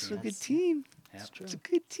That's power also a team. good team. Yep. It's a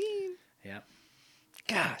good team. Yep.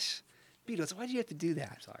 Gosh, Beatles, why did you have to do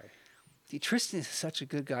that? Sorry. Tristan is such a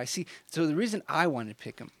good guy. See, so the reason I wanted to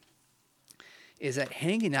pick him is that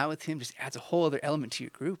hanging out with him just adds a whole other element to your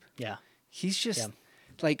group. Yeah. He's just Yeah.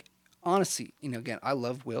 like, honestly, again, I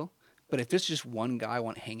love Will, but if there's just one guy I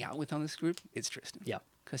want to hang out with on this group, it's Tristan. Yeah.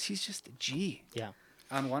 Because he's just a G. Yeah.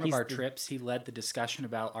 On one of He's our the- trips, he led the discussion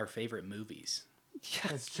about our favorite movies. Yeah.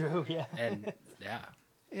 That's true. Yeah. And yeah,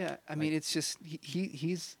 Yeah. I mean, it's just,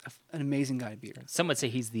 he's an amazing guy to be around. Some would say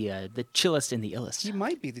he's the chillest and the illest. He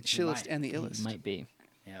might be the chillest might. and the He illest. might be.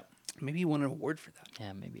 yep, Maybe he won an award for that.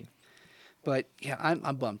 Yeah, maybe. But yeah,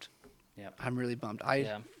 I'm bummed. yep. I'm really bummed.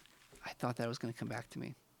 Yeah. I thought that was going to come back to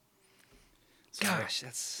me. Sorry. Gosh,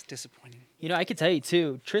 that's disappointing. I could tell you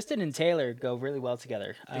too. Tristan and Taylor go really well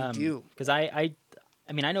together. They do. Because I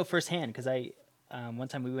mean, I know firsthand because one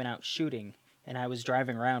time we went out shooting and I was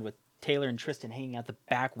driving around with Taylor and Tristan hanging out the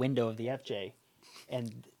back window of the FJ,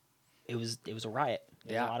 and it was a riot. It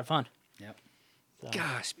was Yeah. a lot of fun. Yep. So,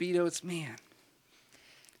 Gosh, Beto, it's man.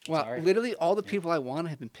 Well, Sorry. literally all the people I want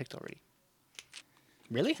have been picked already.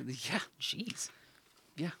 really? Yeah, Jeez.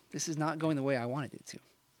 yeah. This is not going the way I wanted it to.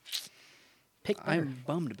 Pick better. I'm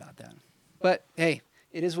bummed about that. But hey,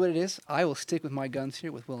 it is what it is. I will stick with my guns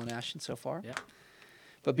here with Will and Ashton so far. Yep.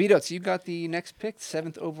 But Beto, so you got the next pick,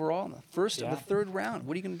 7th overall, in the first of Yeah. the 3rd round.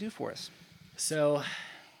 What are you going to do for us? So,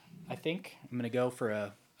 I think I'm gonna go for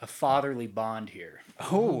a fatherly bond here.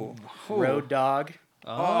 Oh, Road Dog.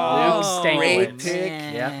 Oh, Luke great Stankiewicz. pick.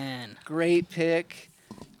 Man. Great pick.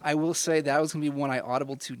 I will say that was going to be one I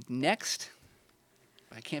audible to next.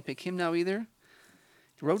 I can't pick him now either.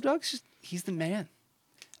 Road Dog's just, he's the man.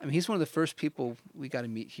 I mean, he's one of the first people we got to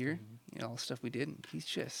meet here. All the stuff we did. And he's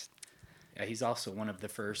just, Yeah, he's also one of the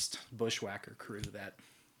first bushwhacker crew that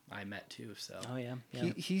I met too. So Oh yeah.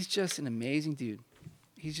 Yeah. he's just an amazing dude.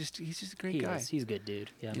 He's just a great He guy. is. He's a good dude.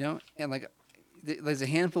 Yeah. And like, there's a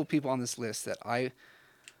handful of people on this list that I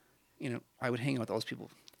would hang out with all those people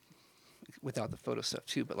without the photo stuff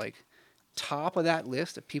too. But like, top of that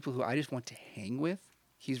list of people who I just want to hang with,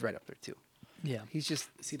 he's right up there too. Yeah. He's just,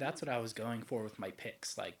 see, that's what I was going for with my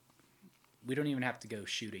picks. Like, we don't even have to go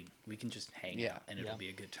shooting. We can just hang Yeah. out, and it'll Yeah. be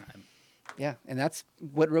a good time. yeah, and that's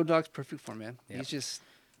what Road Dog's perfect for, man. Yep. He's just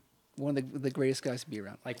one of the greatest guys to be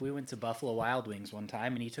around. Like, we went to Buffalo Wild Wings one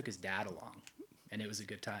time, and he took his dad along, and it was a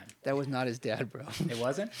good time. That was not his dad, bro. It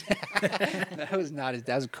wasn't? That was not his dad.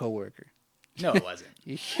 That was a coworker. No, it wasn't.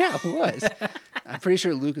 Yeah, it was. I'm pretty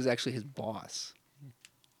sure Luke is actually his boss.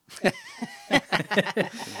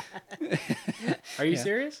 Are you Yeah.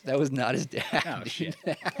 serious? That was not his dad. Oh, shit.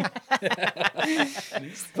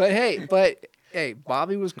 But hey,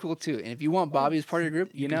 Bobby was cool too. And if you want Bobby as part of your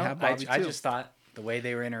group, you, You can know, have Bobby I too. just thought the way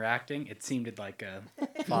they were interacting, it seemed like a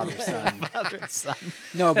father-son. Son.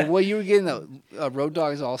 No, but what you were getting though, Road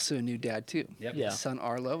Dog is also a new dad too. Yep. Yeah. His son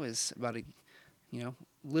Arlo is about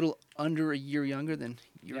little under a year younger than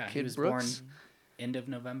your Yeah, he kid was Brooks. born end of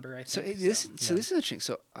November, I So think. this is interesting.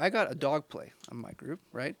 So I got a dog play on my group,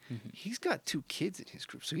 right? Mm-hmm. He's got 2 kids in his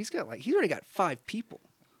group, so he's already got 5 people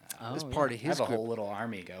as Oh, part yeah. of I his have a group. whole little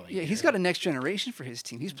army going. Yeah, he's here. got a next generation for his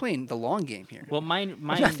team. He's playing the long game here. Well, mine.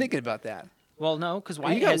 I'm not thinking about that. Well, no, because you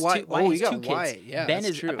Wyatt got has Wyatt- two. Wyatt you has got 2 kids. Wyatt. Yeah, Ben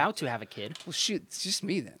that's is true. about to have a kid. Well, shoot, it's just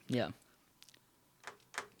me then. Yeah.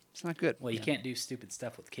 It's not good. Well, you can't do stupid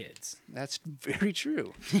stuff with kids. That's very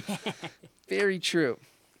true. Very true.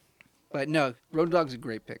 But no, Road Dog's a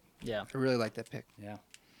great pick. Yeah. I really like that pick. Yeah.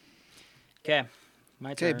 Okay.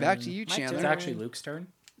 My Okay, turn. back to you, My Chandler. It's turn. actually Luke's turn.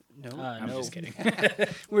 No, I'm no. just kidding.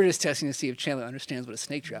 we're just testing to see if Chandler understands what a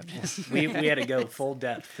snake draft is. we had to go full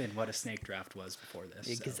depth in what a snake draft was before this.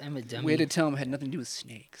 Because so. I'm a dummy. We had to tell him it had nothing to do with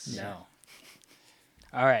snakes. No.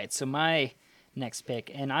 All right. So my next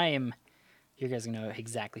pick, and you guys are gonna know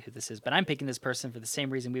exactly who this is, but I'm picking this person for the same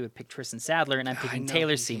reason we would pick Tristan Sadler, and I'm I picking know,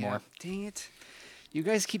 Taylor yeah. Seymour. Dang it. You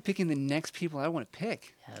guys keep picking the next people I want to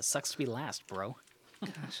pick. Yeah, it sucks to be last, bro.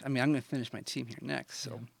 Gosh, I mean, I'm going to finish my team here next.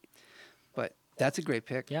 So, But that's a great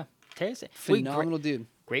pick. Yeah. Taylor Phenomenal dude.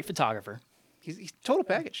 Great photographer. He's total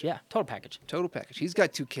package. Yeah. Total package. Total package. He's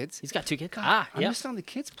got 2 kids. He's got 2 kids. I Yeah. missed on the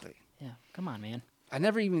kids play. Yeah. Come on, man. I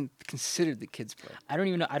never even considered the kids play. I don't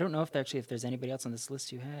even know. I don't know if there's anybody else on this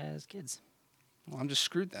list who has kids. Well, I'm just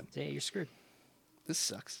screwed then. Yeah, you're screwed. This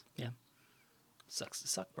sucks. Yeah. Sucks to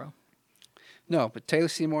suck, bro. No, but Taylor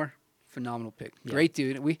Seymour, phenomenal pick. Yeah. Great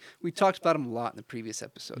dude. We talked about him a lot in the previous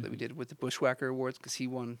episode that we did with the Bushwhacker Awards because he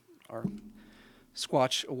won our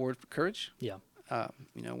Squatch Award for Courage. Yeah.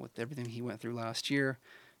 With everything he went through last year,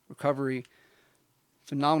 recovery.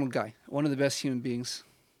 Phenomenal guy. One of the best human beings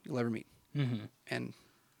you'll ever meet. Mm-hmm. And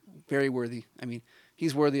very worthy. I mean,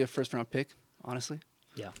 he's worthy of first-round pick, honestly.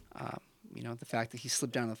 Yeah. The fact that he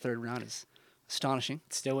slipped down in the 3rd round is astonishing.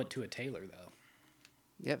 Still went to a tailor, though.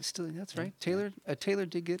 Yep, still that's right. Taylor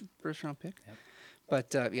did get first round pick. Yep. But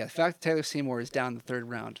the fact that Taylor Seymour is down in the third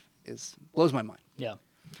round blows my mind. Yeah.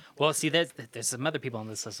 Well, see, there's some other people on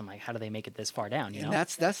this list. I'm like, how do they make it this far down? You And know?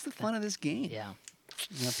 that's the fun of this game. Yeah.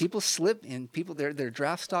 People slip and their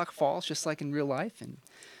draft stock falls just like in real life, and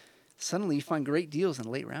suddenly you find great deals in the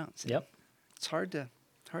late rounds. Yep. It's hard to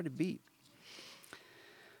beat.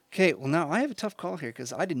 Okay, well now I have a tough call here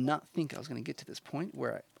because I did not think I was going to get to this point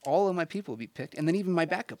where all of my people would be picked, and then even my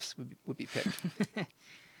backups would be picked.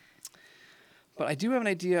 But I do have an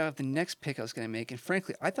idea of the next pick I was going to make, and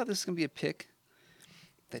frankly, I thought this was going to be a pick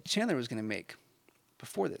that Chandler was going to make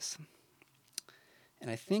before this. And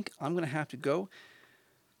I think I'm going to have to go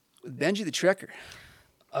with Benji the Trekker.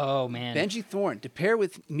 Oh man. Benji Thorne, to pair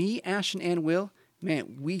with me, Ashton, and Will,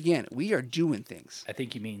 man, we are doing things. I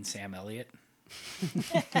think you mean Sam Elliott.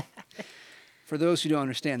 For those who don't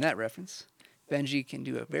understand that reference, Benji can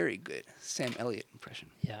do a very good Sam Elliott impression.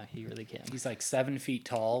 Yeah, he really can. He's like 7 feet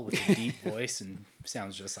tall with a deep voice and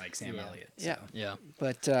sounds just like Sam Yeah. Elliott. Yeah. Yeah.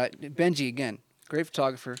 But Benji, again, great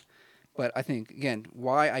photographer. But I think, again,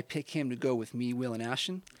 why I pick him to go with me, Will, and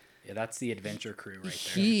Ashton, Yeah, that's the adventure crew right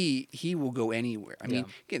there. he will go anywhere. I mean,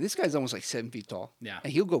 again, this guy's almost like 7 feet tall. Yeah.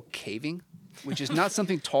 And he'll go caving, which is not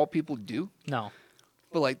something tall people do. No.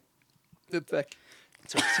 But like the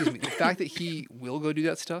fact that he will go do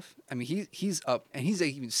that stuff. I mean, he's up, and he's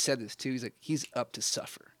like, even said this too. He's like, he's up to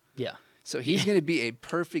suffer. Yeah. So he's going to be a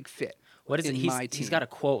perfect fit. What is it? in my team. He's got a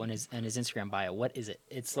quote on his Instagram bio. What is it?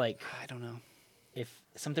 It's like, I don't know. if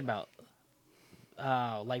something about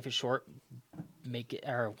life is short, make it,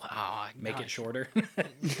 or Make it shorter.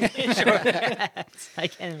 I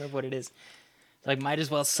can't remember what it is. Like, might as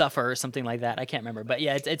well suffer or something like that. I can't remember, but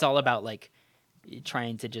yeah, it's all about like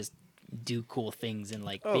trying to just do cool things and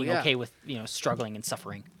like being okay with struggling and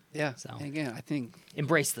suffering. Yeah. So. And again, I think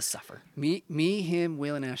Embrace the suffer. me, him,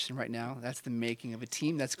 Will, and Ashton right now, that's the making of a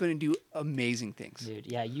team that's going to do amazing things. Dude,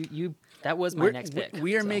 yeah, you that was my next pick.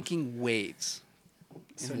 We are so. making waves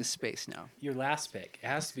So- in this space now. Your last pick. It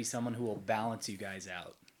has to be someone who will balance you guys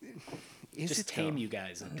out. Is Just it tame though? you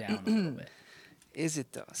guys down a little bit. Is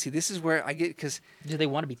it though? See, this is where I get because Do they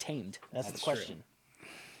want to be tamed? That's the That's true. question.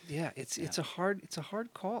 yeah, it's a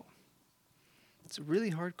hard call. It's a really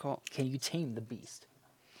hard call. Can you tame the beast?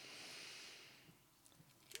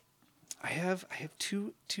 I have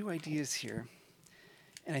two ideas here,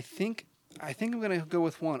 and I think I'm gonna go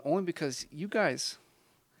with one only because you guys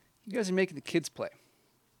are making the kids play.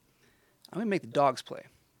 I'm gonna make the dogs play.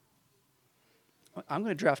 I'm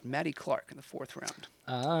gonna draft Maddie Clark in the 4th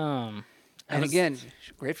round. And again,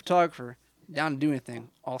 great photographer, down to do anything.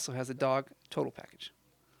 Also has a dog total package.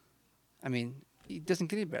 I mean, it doesn't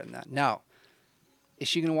get any better than that. Now, is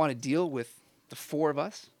she gonna want to deal with the 4 of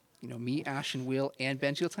us? Me, Ash, and Will, and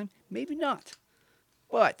Benji all the time? Maybe not.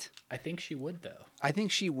 But I think she would, though. I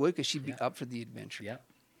think she would because she'd be Yeah. up for the adventure. Yep.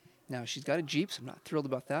 Now, she's got a Jeep, so I'm not thrilled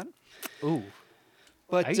about that. Ooh,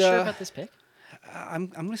 But are you sure about this pick? I'm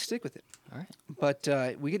going to stick with it. All right.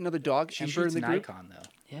 But we get another dog, She Ember, shoots in the an group. icon, though.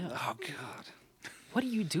 Yeah. Oh, God. What are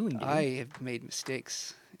you doing, dude? I have made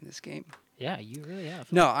mistakes in this game. Yeah, you really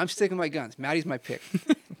have. No, I'm sticking with my guns. Maddie's my pick.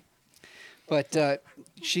 But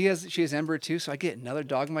she has Ember too, so I get another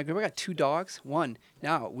dog in my group. I got 2 dogs. One.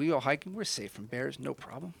 Now we go hiking. We're safe from bears, no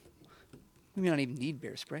problem. We may not even need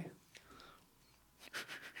bear spray.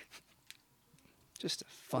 Just a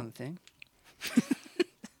fun thing.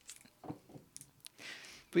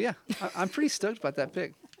 But yeah, I'm pretty stoked about that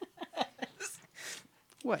pick.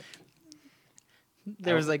 What?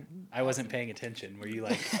 There was like, I wasn't paying attention. Were you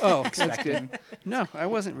like Oh, that's expecting? good. No, I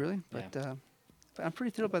wasn't really, but I'm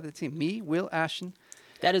pretty thrilled about the team. Me, Will, Ashton,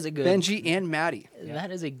 that is a good. Benji, and Maddie.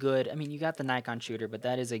 That is a good. I mean, you got the Nikon shooter, but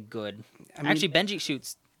that is a good. I mean- Actually, Benji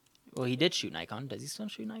shoots. Well, he did shoot Nikon. Does he still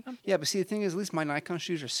shoot Nikon? Yeah, but see, the thing is, at least my Nikon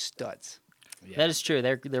shoes are studs. Yeah. That is true.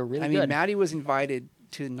 They're really I mean, good. Maddie was invited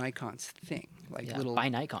to Nikon's thing, like Yeah, little. by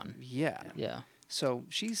Nikon. Yeah. Yeah, So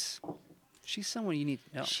she's someone you need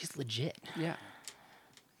to know. she's legit. Yeah.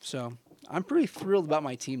 So I'm pretty thrilled about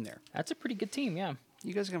my team there. That's a pretty good team. Yeah,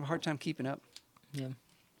 You guys are gonna have a hard time keeping up yeah,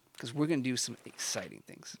 because we're gonna do some exciting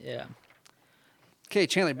things. yeah. Okay,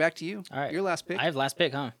 Chandler, back to you. All right, Your last pick. I have last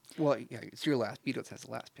pick, huh? Well, yeah, it's your last. Beatles has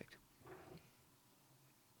the last pick.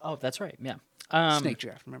 Oh, that's right. Yeah. Snake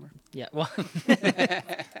draft, remember? Yeah. Well.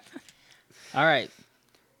 All right.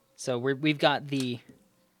 So we've got the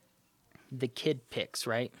kid picks,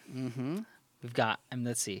 right? Mm-hmm. We've got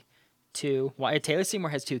let's see, 2. Taylor Seymour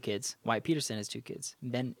has 2 kids. Wyatt Peterson has 2 kids.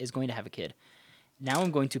 Ben is going to have a kid. Now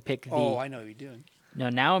I'm going to pick the. Oh, I know what you're doing. No,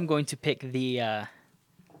 now I'm going to pick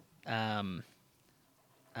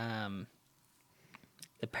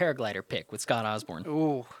the paraglider pick with Scott Osborne.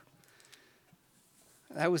 Oh,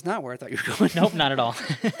 that was not where I thought you were going. Nope, not at all.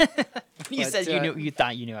 You But, said you knew. You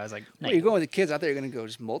thought you knew. I was like, no, Well, you're going with the kids. I thought you were going to go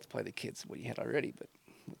just multiply the kids what you had already, but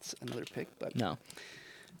it's another pick. But no.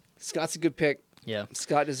 Scott's a good pick. Yeah,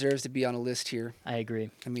 Scott deserves to be on a list here. I agree.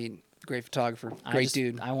 I mean, great photographer, great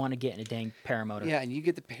dude. I want to get in a dang paramotor. Yeah, and you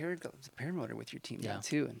get the paramotor with your team now Yeah.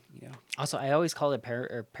 too, and Also, I always call it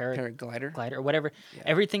paraglider paraglider. or whatever. Yeah.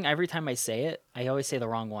 Every time I say it, I always say the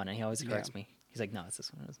wrong one, and he always corrects me. He's like, "No, it's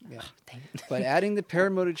this one." Yeah. Dang it. But adding the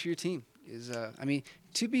paramotor to your team is, I mean,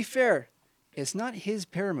 to be fair, it's not his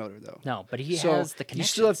paramotor though. No, but he So has the connections. you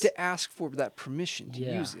still have to ask for that permission to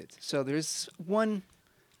Yeah. use it. So there's one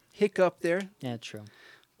hiccup there, Yeah, true.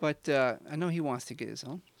 but I know he wants to get his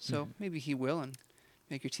own, so maybe he will and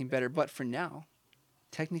make your team better. But for now,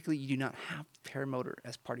 technically, you do not have paramotor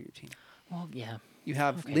as part of your team. Well, yeah, You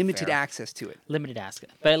have Okay, limited fair. access to it. limited access,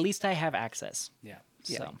 but at least I have access. Yeah.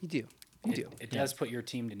 Yeah, So. you do. You do. It does put your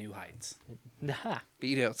team to new heights. Aha.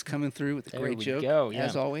 It's coming through with a There great we joke, go, yeah.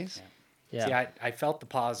 as always. Yeah, See, I felt the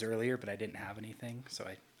pause earlier, but I didn't have anything, so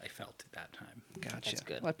I felt it that time. Gotcha. That's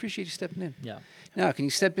good. Well, I appreciate you stepping in. yeah. Now, can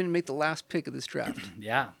you step in and make the last pick of this draft?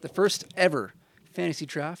 Yeah, The first ever fantasy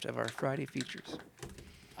draft of our Friday features.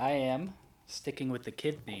 I am sticking with the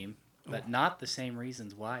kid theme, but not the same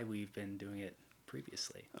reasons why we've been doing it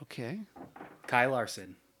previously. Okay. Kai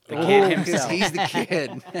Larson, the Oh, kid because himself. he's the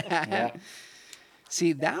kid. Yeah.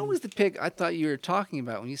 See, that was the pick I thought you were talking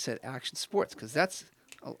about when you said action sports, because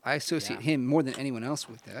I associate Yeah. him more than anyone else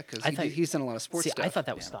with that, because I thought- he's done a lot of sports See, stuff. I thought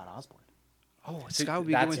that was Scott Osborne. Oh, So Scott would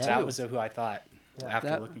be going too. that was who I thought after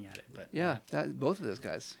That- looking at it. But Yeah, both of those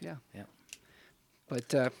guys. Yeah. yeah, But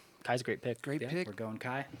Kai's a great pick. great yeah, pick. we're going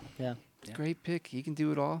Kai. Yeah. Yeah. Great pick. He can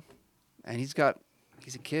do it all. And he's a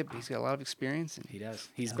kid, but he's got a lot of experience and He does.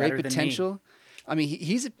 He's great better potential. I mean,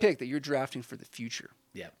 he's a pick that you're drafting for the future. Than me.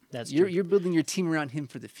 Yep. That's You're true. you're building your team around him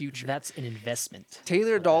for the future. That's an investment.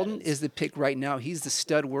 Taylor what that Dalton is. is the pick right now. He's the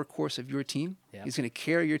stud workhorse of your team. Yeah. He's going to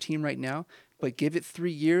carry your team right now. But give it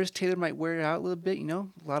 3 years, Taylor might wear it out a little bit. A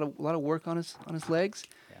lot of work on his legs.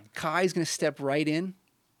 Yeah. Kai's going to step right in,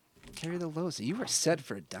 carry the lows. You are set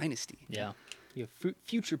for a dynasty. Yeah. You have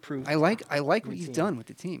future proof. I like what Good he's team. done with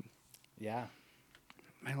the team. Yeah.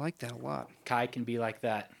 I like that a lot. Kai can be like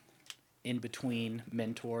that in between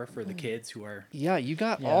mentor for the kids who are. Yeah, you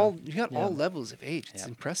got Yeah. all Yeah. levels of age. It's Yeah.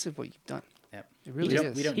 impressive what you've done. Yep. It really we don't,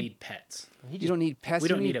 is. We don't need pets. You don't need pets. We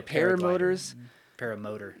don't you need need a paraglider. paramotors.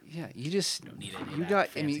 Paramotor. Yeah, you just Don't need any of you that got. I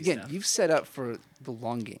fancy mean, again, stuff. you've set up for the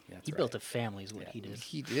long game. Yeah, that's He right. built a family, is what Yeah. he did.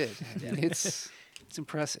 He did. I mean, it's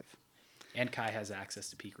impressive. And Kai has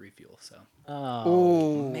access to peak refuel, so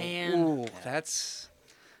Oh, man. Ooh, that's.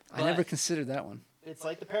 I never But- considered that one. It's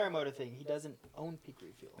like the paramotor thing. He doesn't own peak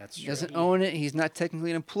refuel. that's He true. doesn't own it. He's not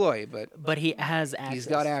technically an employee, but But he has access. he's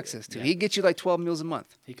got to it. access to it. Yeah. He gets you like 12 meals a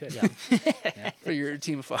month He could. Yeah. for your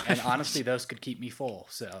team of 5. And honestly, those could keep me full.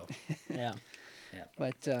 So Yeah.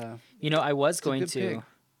 But You know, I was a going good to. pick.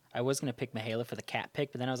 I was going to pick Mihaela for the cat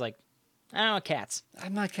pick, but then I was like, I don't know cats.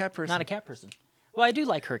 I'm not a cat person. Not a cat person. Well, I do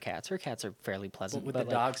like her cats. Her cats are fairly pleasant. with but the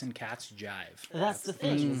like, dogs and cats jive. That's the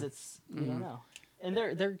thing. Is it's you don't know, and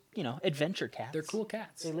they're adventure cats. They're cool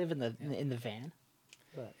cats. They live in the van.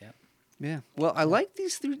 But Yep. Yeah. Well, I like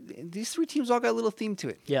these three. These three teams all got a little theme to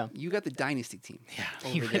it. Yeah. You got the dynasty team. Yeah.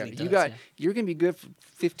 He Over there. really You does, got. yeah. You're gonna be good for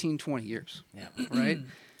 15, 20 years, Yeah. right?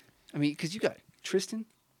 I mean, because you got Tristan,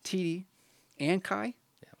 TD, and Kai.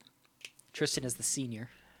 Tristan is the senior.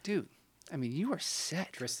 Dude, I mean, you are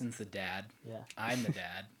set. Tristan's the dad. Yeah. I'm the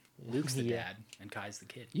dad. Luke's the Yeah. dad, and Kai's the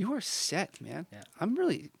kid. You are set, man. Yeah.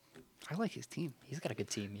 I like his team. He's got a good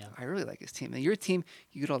team. Yeah. I really like his team. And your team,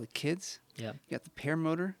 you get all the kids. Yeah. You got the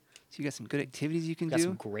paramotor, so you got some good activities you can Got do.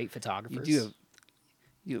 some great photographers.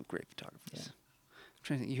 You have great photographers. I'm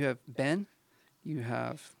trying to think. You have Ben. You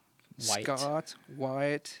have Wyatt. Scott,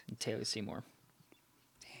 Wyatt. And Taylor Seymour.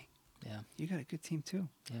 Yeah. You got a good team too.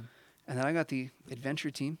 Yeah. And then I got the adventure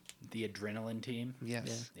team. The adrenaline team.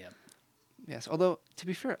 Yes. Yep. Yes. Although, to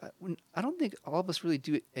be fair, I don't think all of us really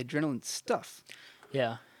do adrenaline stuff.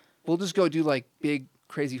 Yeah. We'll just go do like big,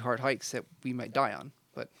 crazy hard hikes that we might die on.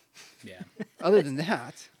 But Yeah. other than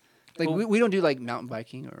that, like Well- we don't do like mountain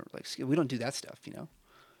biking or like we don't do that stuff,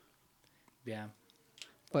 Yeah.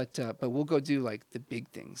 But we'll go do like the big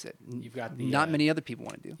things that You've got the, not many other people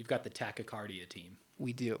want to do. You've got the tachycardia team.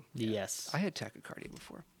 We do. Yes. I had tachycardia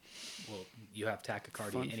before. Well, you have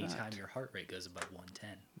tachycardia Fun anytime fact. your heart rate goes above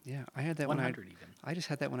 110. Yeah, I had that when 100 even. I just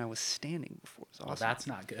had that when I was standing before. It was Well, awesome. that's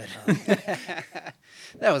not good.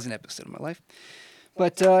 That was an episode of my life.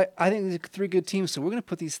 But I think these are 3 good teams. So we're going to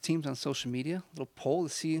put these teams on social media. A little poll to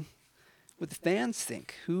see what the fans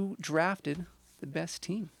think. Who drafted the best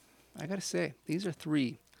team. I got to say, these are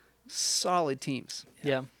 3 solid teams.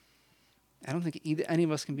 Yeah. I don't think any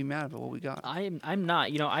of us can be mad about what we got. I'm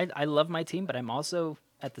not. You know, I love my team, but I'm also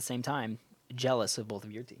at the same time jealous of both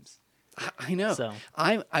of your teams. I know. So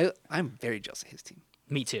I'm very jealous of his team.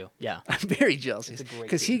 me too. Yeah. I'm very jealous It's a great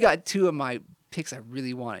because team. he got 2 of my picks I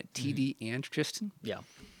really wanted, TD and Tristan. Yeah.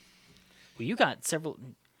 Well, you got several.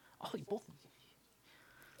 Oh, you both.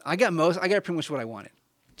 I got pretty much what I wanted,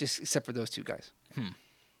 just except for those 2 guys.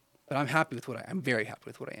 But I'm happy with I'm very happy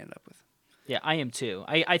with what I ended up with. Yeah, I am too.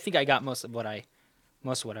 I think I got most of what I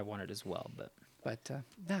wanted as well. But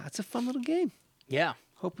Yeah, it's a fun little game. yeah,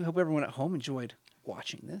 Hope everyone at home enjoyed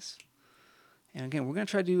watching this. And again, we're gonna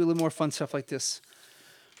try to do a little more fun stuff like this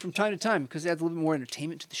from time to time because it adds a little bit more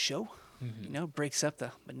entertainment to the show. You know, breaks up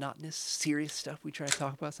the monotonous, serious stuff we try to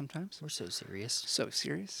talk about sometimes. we're so serious. So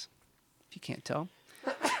serious, if you can't tell.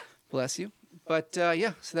 Bless you. But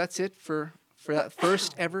yeah, so that's it for that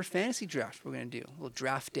first ever fantasy draft we're gonna do. A little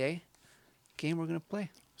draft day game we're gonna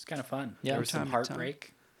play. It's kind of fun. Yeah. There was From some time to time.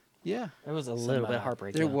 heartbreak, Yeah, There was a little bit of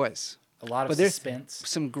heartbreak. there yeah. was. a lot But of there's suspense.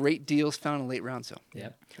 some great deals found in late rounds, though.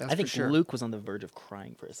 Yep. That's I think for sure. Luke was on the verge of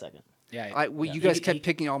crying for a second. Yeah. You He- guys he- kept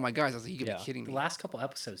picking all my guys. I was like, you gotta Yeah. be kidding The me. last couple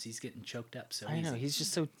episodes, he's getting choked up so I know easy. he's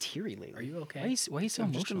just so teary lately. Are you okay? Why he's so I'm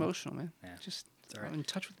emotional? just emotional, man. Yeah, Just it's all right. I'm in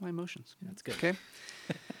touch with my emotions. That's good. Okay.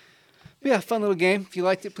 But yeah, fun little game. If you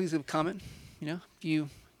liked it, please leave a comment. You know, if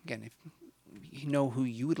you know who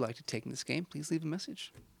you would like to take in this game, please leave a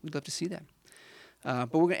message. We'd love to see that.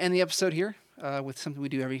 But we're gonna end the episode here with something we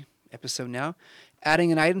do every episode now,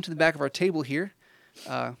 adding an item to the back of our table here.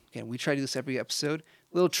 Again, we try to do this every episode.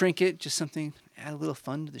 Little trinket, just something, add a little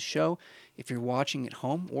fun to the show. If you're watching at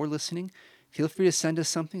home or listening, feel free to send us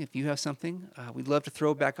something. If you have something, we'd love to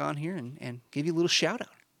throw it back on here and give you a little shout out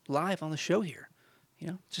live on the show here. You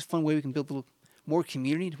know, it's just a fun way we can build a little more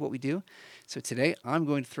community to what we do. So today, I'm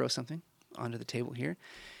going to throw something onto the table here.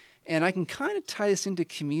 And I can kind of tie this into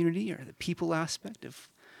community or the people aspect of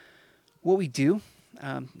what we do.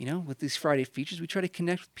 You know, with these Friday features, we try to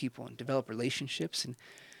connect with people and develop relationships.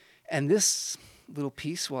 And this little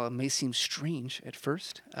piece, while it may seem strange at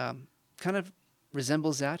first, kind of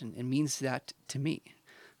resembles that and means that to me.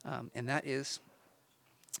 And that is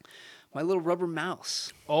my little rubber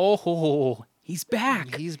mouse. Oh, he's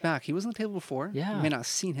back. He's back. He was on the table before. Yeah. You may not have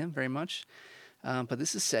seen him very much. But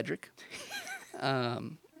this is Cedric.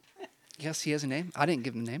 Yes, he has a name. I didn't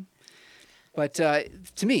give him a name. But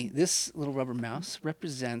to me, this little rubber mouse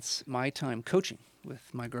represents my time coaching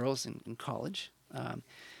with my girls in college.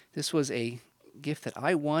 This was a gift that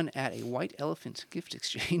I won at a White Elephant gift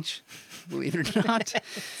exchange, believe it or not.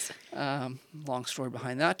 Long story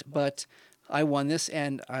behind that. But I won this,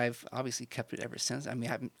 and I've obviously kept it ever since. I mean,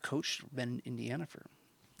 I haven't coached, been in Indiana for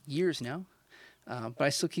years now. But I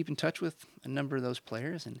still keep in touch with a number of those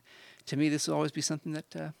players. And to me, this will always be something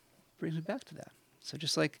that brings me back to that. So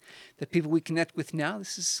just like the people we connect with now,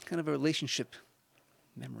 this is kind of a relationship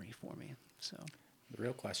memory for me. So The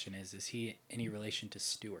real question is he any relation to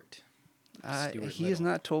Stuart? he has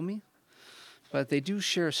not told me, but they do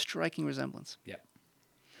share a striking resemblance. Yep.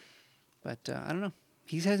 But I don't know.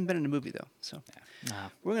 He hasn't been in a movie, though. So Nah,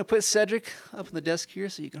 we're going to put Cedric up on the desk here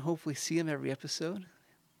so you can hopefully see him every episode.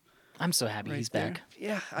 I'm so happy Right he's there. back.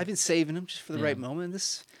 Yeah, I've been saving him just for the Yeah. right moment.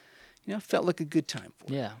 This, felt like a good time for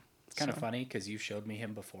him. Yeah. It's kind of So- funny because you showed me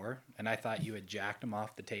him before, and I thought you had jacked him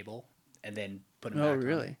off the table and then put him Oh, back on.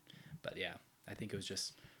 really? But yeah, I think it was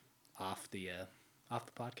just off the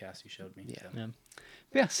podcast you showed me. Yeah. so. Yeah.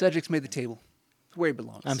 But yeah, Cedric's made the table. It's where he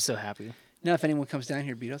belongs. I'm so happy. Now, if anyone comes down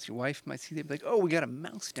here to beat us, your wife might see them be like, "Oh, we got a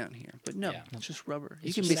mouse down here." But no, Yeah. it's just rubber. It's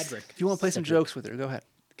you can just be, Cedric. if you want to play some Cedric. jokes with her, go ahead.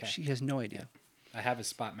 'Kay. She has no idea. I have his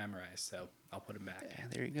spot memorized, so I'll put him back. Yeah,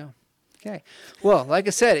 there you go. Okay. Well, like I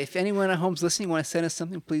said, if anyone at home's listening, want to send us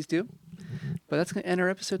something, please do. But that's going to end our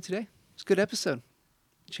episode today. It's a good episode.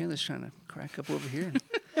 Chandler's trying to crack up over here and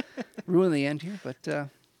ruin the end here, but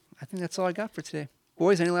I think that's all I got for today.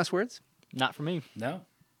 Boys, any last words? Not for me. No.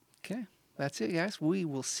 Okay. That's it, guys. We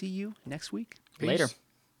will see you next week. Peace. Later.